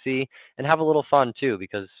buoyancy, and have a little fun too,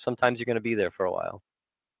 because sometimes you're going to be there for a while.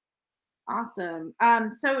 Awesome.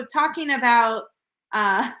 So talking about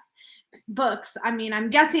uh, books, I mean, I'm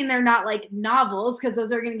guessing they're not like novels because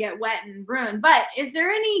those are going to get wet and ruined. But is there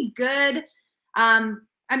any good?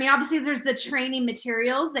 I mean, obviously, there's the training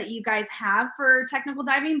materials that you guys have for technical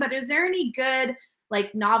diving, but is there any good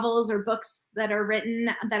like novels or books that are written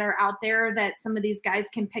that are out there that some of these guys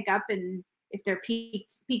can pick up and if they're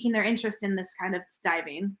piquing their interest in this kind of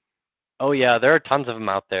diving? Oh yeah, there are tons of them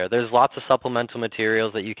out there. There's lots of supplemental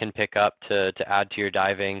materials that you can pick up to add to your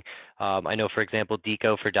diving. I know, for example,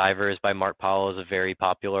 Deco for Divers by Mark Powell is a very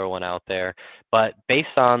popular one out there. But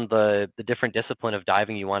based on the different discipline of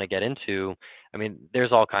diving you want to get into, I mean,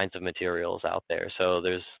 there's all kinds of materials out there. So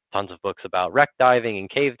there's tons of books about wreck diving and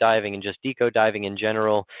cave diving and just deco diving in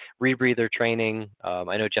general, rebreather training.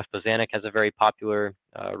 I know Jeff Bozanek has a very popular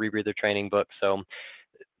rebreather training book. So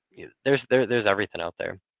there's everything out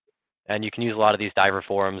there. And you can use a lot of these diver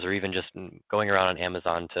forums or even just going around on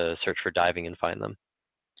Amazon to search for diving and find them.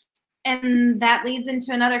 And that leads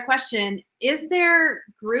into another question. Is there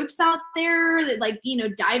groups out there that like,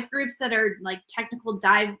 dive groups that are like technical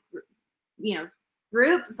dive, you know,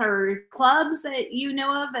 groups or clubs that you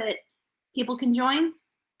know of that people can join?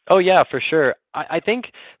 Oh yeah, for sure. I think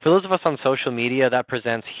for those of us on social media, that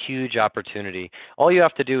presents huge opportunity. All you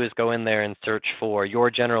have to do is go in there and search for your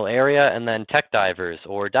general area and then tech divers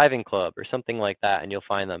or diving club or something like that, and you'll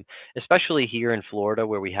find them. Especially here in Florida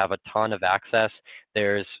where we have a ton of access.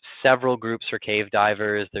 There's several groups for cave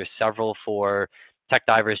divers. There's several for tech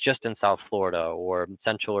divers just in South Florida or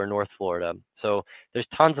Central or North Florida. So there's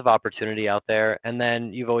tons of opportunity out there. And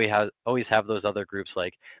then you've always have those other groups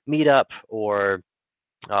like Meetup or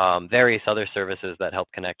various other services that help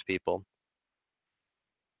connect people.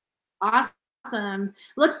 Awesome.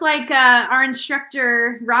 Looks like our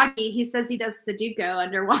instructor, Rocky, he says he does Sudoku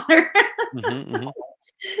underwater. Hmm.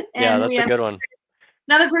 Yeah, And that's we a have good one.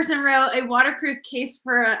 another person wrote a waterproof case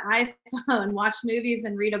for an iPhone, watch movies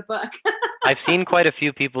and read a book. I've seen quite a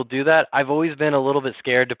few people do that. I've always been a little bit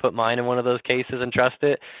scared to put mine in one of those cases and trust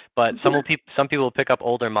it, but some people will pick up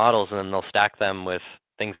older models and then they'll stack them with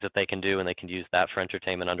things that they can do, and they can use that for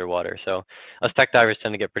entertainment underwater. So us tech divers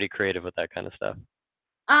tend to get pretty creative with that kind of stuff.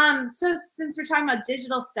 So since we're talking about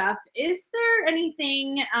digital stuff, is there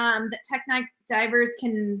anything that tech divers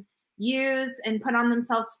can use and put on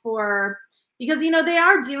themselves for, because they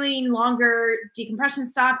are doing longer decompression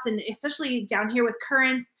stops, and especially down here with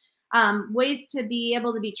currents, ways to be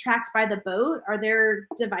able to be tracked by the boat? Are there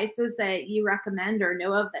devices that you recommend or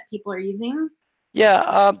know of that people are using?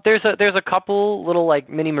 Yeah, there's a couple little like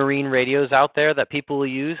mini marine radios out there that people will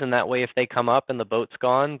use, and that way if they come up and the boat's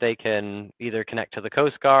gone, they can either connect to the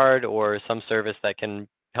Coast Guard or some service that can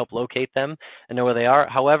help locate them and know where they are.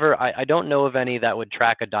 However, I don't know of any that would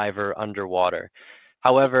track a diver underwater.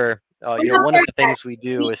 However, We're not one of there the yet. things we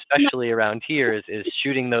do, especially around here, is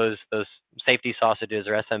shooting those safety sausages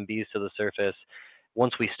or SMBs to the surface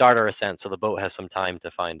once we start our ascent, so the boat has some time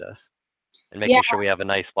to find us, and Yeah, making sure we have a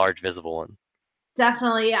nice large visible one.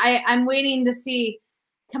 definitely. I'm waiting to see.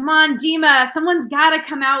 Come on, Dima. Someone's got to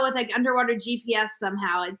come out with like underwater GPS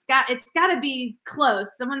somehow. It's got to be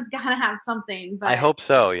close. Someone's got to have something. I But hope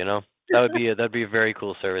so. that'd be a very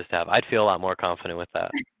cool service to have. I'd feel a lot more confident with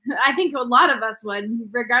that. I think a lot of us would,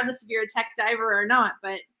 regardless if you're a tech diver or not.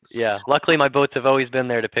 But Yeah, luckily my boats have always been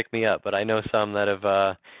there to pick me up, but I know some that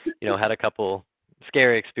have, you know, had a couple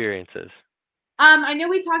scary experiences. I know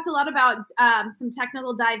we talked a lot about some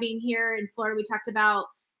technical diving here in Florida. We talked about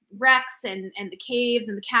wrecks and the caves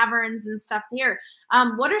and the caverns and stuff here.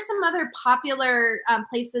 What are some other popular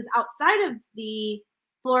places outside of the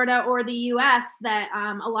Florida or the U.S. that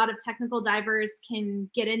a lot of technical divers can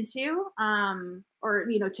get into, or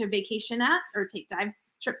to vacation at or take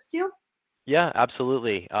dives trips to? Yeah,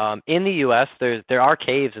 absolutely. In the U.S., there are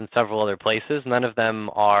caves in several other places. None of them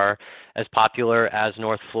are as popular as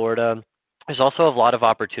North Florida. There's also a lot of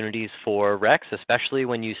opportunities for wrecks, especially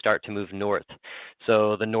when you start to move north.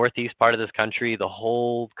 So the northeast part of this country, the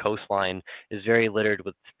whole coastline is very littered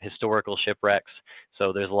with historical shipwrecks.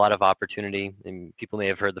 So there's a lot of opportunity, and people may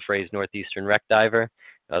have heard the phrase northeastern wreck diver.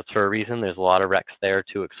 That's for a reason. There's a lot of wrecks there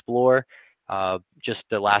to explore. Just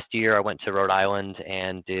the last year, I went to Rhode Island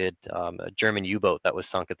and did a German U-boat that was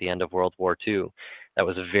sunk at the end of World War II. That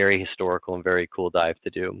was a very historical and very cool dive to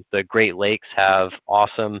do. The Great Lakes have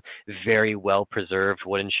awesome, very well-preserved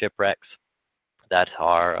wooden shipwrecks that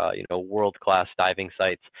are, you know, world-class diving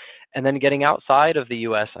sites. And then getting outside of the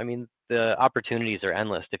U.S., I mean, the opportunities are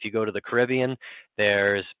endless. If you go to the Caribbean,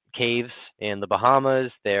 there's caves in the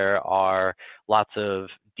Bahamas. There are lots of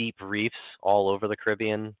deep reefs all over the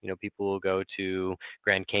Caribbean. You know, people will go to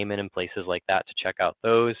Grand Cayman and places like that to check out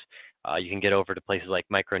those. You can get over to places like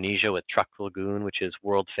Micronesia with Truk Lagoon, which is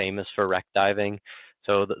world famous for wreck diving.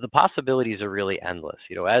 So the possibilities are really endless.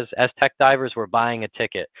 You know, as tech divers, we're buying a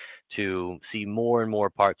ticket to see more and more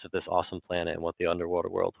parts of this awesome planet and what the underwater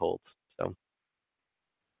world holds. So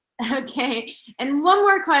Okay. And one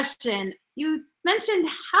more question. You mentioned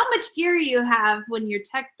how much gear you have when you're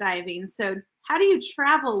tech diving. So how do you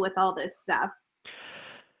travel with all this stuff?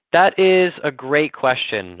 that is a great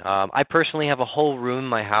question. I personally have a whole room in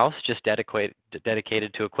my house just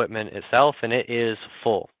dedicated to equipment itself, and it is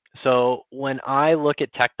full. So when I look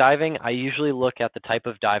at tech diving, I usually look at the type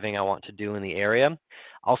of diving I want to do in the area.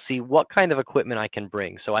 I'll see what kind of equipment I can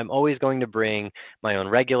bring. So I'm always going to bring my own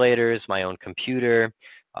regulators, my own computer,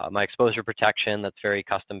 my exposure protection that's very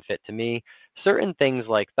custom fit to me, certain things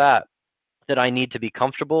like that that I need to be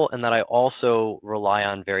comfortable and that I also rely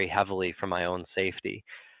on very heavily for my own safety.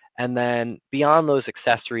 And then beyond those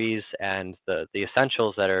accessories and the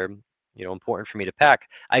essentials that are, you know, important for me to pack,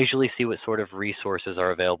 I usually see what sort of resources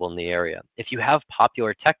are available in the area. If you have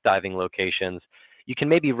popular tech diving locations, you can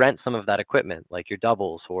maybe rent some of that equipment, like your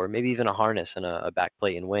doubles, or maybe even a harness and a back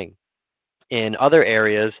plate and wing. In other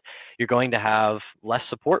areas, you're going to have less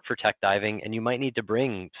support for tech diving, and you might need to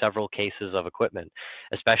bring several cases of equipment,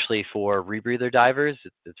 especially for rebreather divers.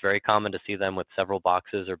 It's very common to see them with several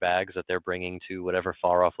boxes or bags that they're bringing to whatever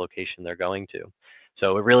far off location they're going to.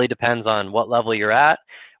 So it really depends on what level you're at,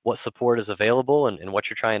 what support is available, and what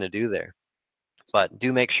you're trying to do there. But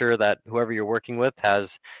do make sure that whoever you're working with has,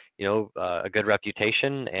 you know, a good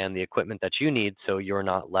reputation and the equipment that you need, so you're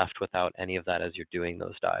not left without any of that as you're doing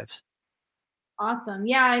those dives. Awesome.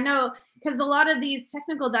 Yeah, I know, because a lot of these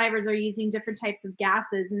technical divers are using different types of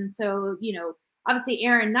gases. And so, obviously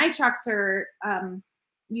air and nitrox are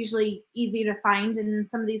usually easy to find in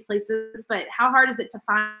some of these places, but how hard is it to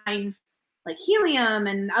find like helium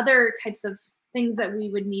and other types of things that we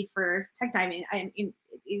would need for tech diving?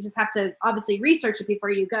 You just have to obviously research it before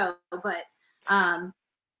you go, but um,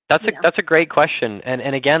 That's a great question,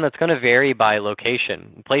 and again, that's going to vary by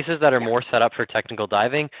location. Places that are yeah. more set up for technical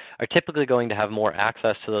diving are typically going to have more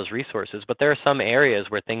access to those resources, but there are some areas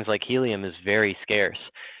where things like helium is very scarce.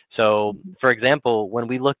 So, Mhm. for example, when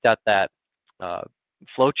we looked at that uh,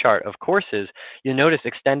 flow chart of courses, you'll notice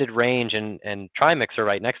extended range and trimix are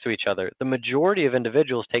right next to each other. The majority of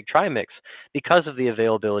individuals take trimix because of the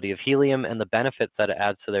availability of helium and the benefits that it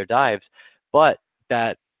adds to their dives, but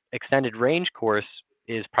that extended range course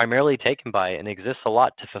is primarily taken by and exists a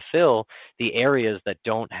lot to fulfill the areas that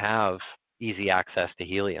don't have easy access to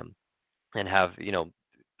helium and have, you know,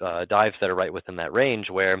 dives that are right within that range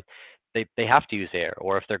where they have to use air,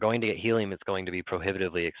 or if they're going to get helium, it's going to be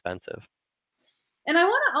prohibitively expensive. And I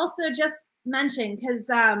want to also just mention, because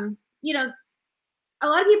a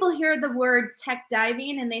lot of people hear the word tech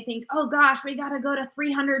diving and they think, oh gosh, we got to go to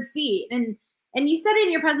 300 feet. And you said it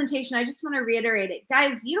in your presentation, I just want to reiterate it.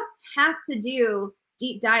 Guys, you don't have to do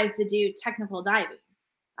deep dives to do technical diving.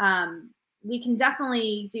 We can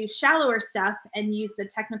definitely do shallower stuff and use the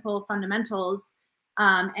technical fundamentals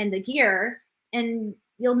and the gear. And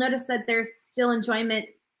you'll notice that there's still enjoyment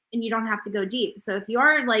and you don't have to go deep. So if you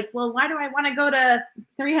are like, well, why do I want to go to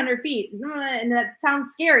 300 feet? And that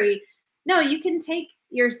sounds scary. no, you can take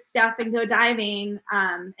your stuff and go diving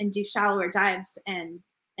and do shallower dives and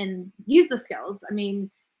use the skills. I mean,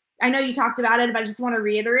 I know you talked about it, but I just want to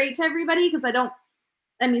reiterate to everybody because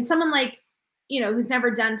I mean, someone like, who's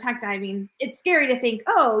never done tech diving, it's scary to think,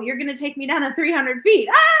 oh, you're going to take me down to 300 feet.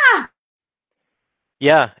 Ah!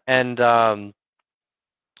 Yeah, and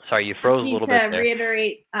sorry, you Just froze a need little to bit there.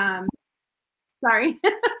 reiterate. Sorry.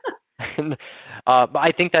 But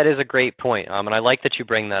I think that is a great point, and I like that you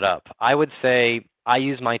bring that up. I would say I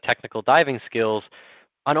use my technical diving skills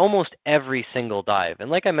on almost every single dive.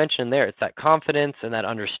 And like I mentioned there, it's that confidence and that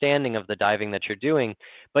understanding of the diving that you're doing.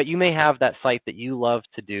 But you may have that site that you love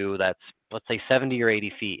to do that's, let's say, 70 or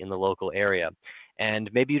 80 feet in the local area. And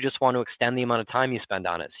maybe you just want to extend the amount of time you spend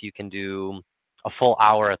on it. So you can do a full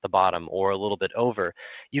hour at the bottom or a little bit over.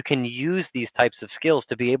 You can use these types of skills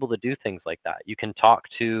to be able to do things like that. You can talk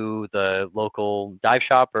to the local dive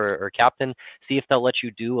shop or captain, see if they'll let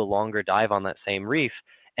you do a longer dive on that same reef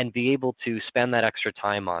and be able to spend that extra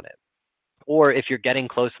time on it. Or if you're getting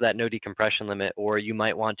close to that no decompression limit, or you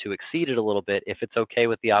might want to exceed it a little bit, if it's okay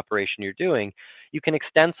with the operation you're doing, you can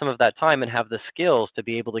extend some of that time and have the skills to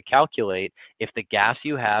be able to calculate if the gas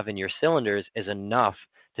you have in your cylinders is enough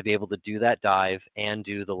to be able to do that dive and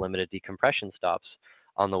do the limited decompression stops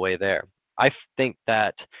on the way there. I think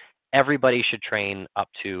that everybody should train up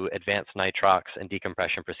to advanced nitrox and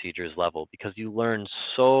decompression procedures level because you learn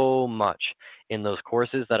so much in those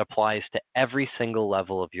courses that applies to every single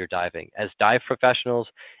level of your diving. As dive professionals,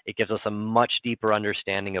 it gives us a much deeper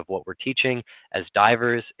understanding of what we're teaching. As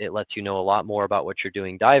divers, it lets you know a lot more about what you're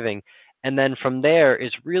doing diving. And then from there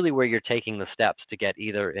is really where you're taking the steps to get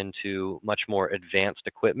either into much more advanced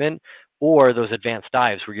equipment or those advanced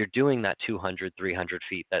dives where you're doing that 200, 300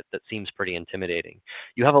 feet that seems pretty intimidating.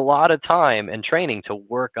 You have a lot of time and training to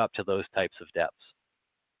work up to those types of depths.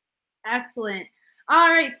 Excellent. All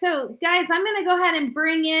right. So, guys, I'm going to go ahead and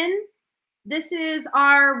bring in, this is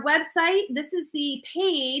our website. This is the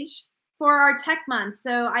page for our Tech Month.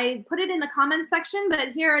 So I put it in the comments section, but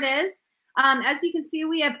here it is. As you can see,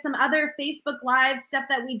 we have some other Facebook Live stuff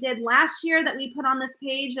that we did last year that we put on this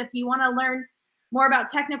page. If you want to learn more about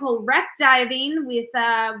technical wreck diving, we've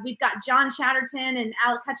got John Chatterton and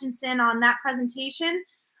Alec Hutchinson on that presentation.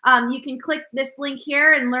 You can click this link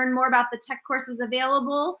here and learn more about the tech courses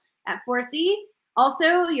available at 4C.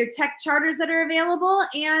 Also, your tech charters that are available.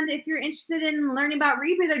 And if you're interested in learning about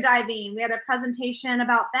rebreather diving, we had a presentation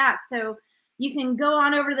about that. So you can go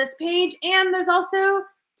on over to this page. And there's also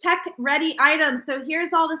tech ready items. So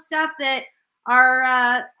here's all the stuff that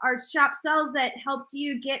our shop sells that helps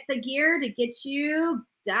you get the gear to get you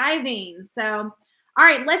diving. So, all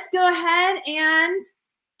right, let's go ahead and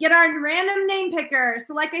get our random name picker.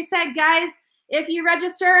 So like I said, guys, if you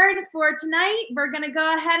registered for tonight, we're going to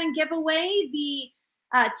go ahead and give away the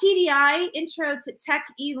TDI Intro to Tech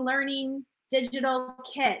E-Learning Digital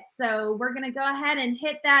Kit. So we're going to go ahead and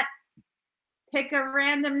hit that, pick a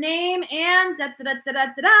random name, and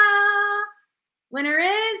da-da-da-da-da-da. Winner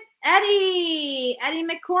is Eddie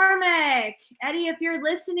McCormick. Eddie, if you're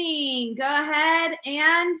listening, go ahead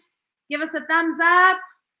and give us a thumbs up.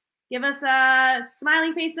 Give us a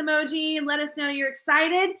smiling face emoji. Let us know you're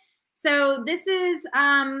excited. So this is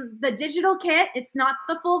the digital kit. It's not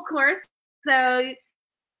the full course. So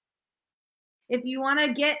if you want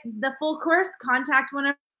to get the full course, contact one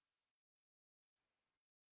of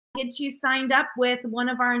get you signed up with one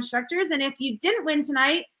of our instructors. And if you didn't win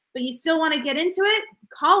tonight, but you still want to get into it,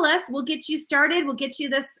 call us. We'll get you started. We'll get you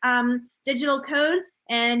this digital code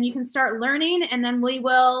and you can start learning. And then we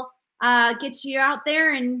will get you out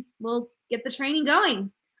there and we'll get the training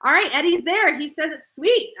going. All right, Eddie's there. He says it's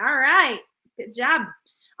sweet. All right, good job.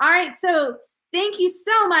 All right, so thank you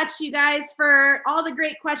so much, you guys, for all the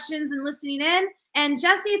great questions and listening in. And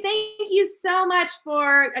Jesse, thank you so much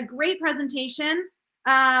for a great presentation.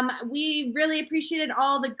 We really appreciated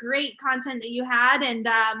all the great content that you had, and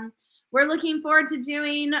we're looking forward to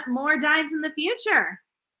doing more dives in the future.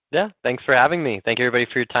 Yeah, thanks for having me. Thank you,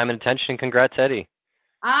 everybody, for your time and attention. Congrats, Eddie.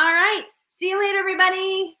 All right. See you later,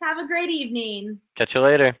 everybody. Have a great evening. Catch you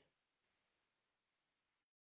later.